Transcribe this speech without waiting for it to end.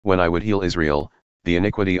When I would heal Israel, the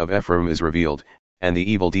iniquity of Ephraim is revealed, and the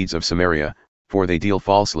evil deeds of Samaria, for they deal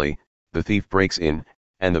falsely, the thief breaks in,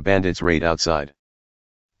 and the bandits raid outside.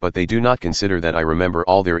 But they do not consider that I remember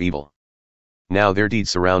all their evil. Now their deeds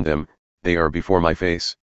surround them, they are before my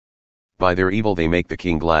face. By their evil they make the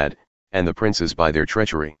king glad, and the princes by their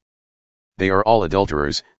treachery. They are all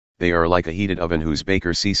adulterers, they are like a heated oven whose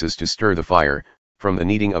baker ceases to stir the fire, from the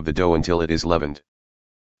kneading of the dough until it is leavened.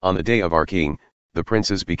 On the day of our king, the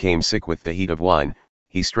princes became sick with the heat of wine,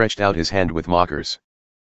 he stretched out his hand with mockers.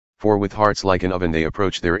 For with hearts like an oven they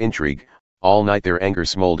approach their intrigue, all night their anger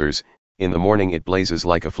smolders, in the morning it blazes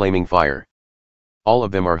like a flaming fire. All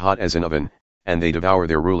of them are hot as an oven, and they devour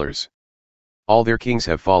their rulers. All their kings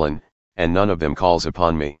have fallen, and none of them calls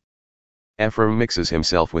upon me. Ephraim mixes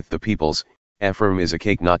himself with the peoples, Ephraim is a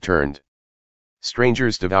cake not turned.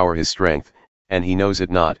 Strangers devour his strength, and he knows it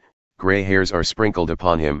not, gray hairs are sprinkled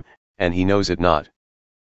upon him, and he knows it not.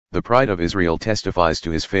 The pride of Israel testifies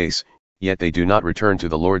to his face, yet they do not return to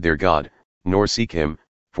the Lord their God, nor seek him,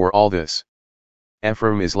 for all this.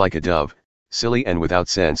 Ephraim is like a dove, silly and without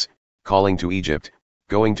sense, calling to Egypt,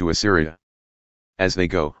 going to Assyria. As they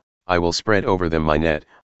go, I will spread over them my net,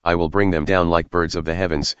 I will bring them down like birds of the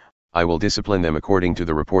heavens, I will discipline them according to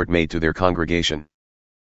the report made to their congregation.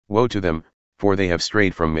 Woe to them, for they have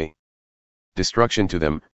strayed from me. Destruction to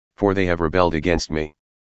them, for they have rebelled against me.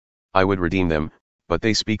 I would redeem them, but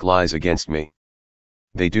they speak lies against me.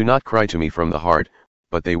 They do not cry to me from the heart,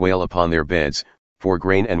 but they wail upon their beds, for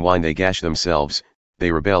grain and wine they gash themselves,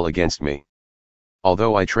 they rebel against me.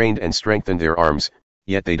 Although I trained and strengthened their arms,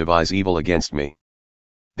 yet they devise evil against me.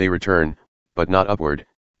 They return, but not upward,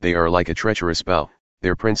 they are like a treacherous bow,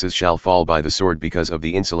 their princes shall fall by the sword because of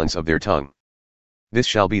the insolence of their tongue. This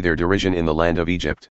shall be their derision in the land of Egypt.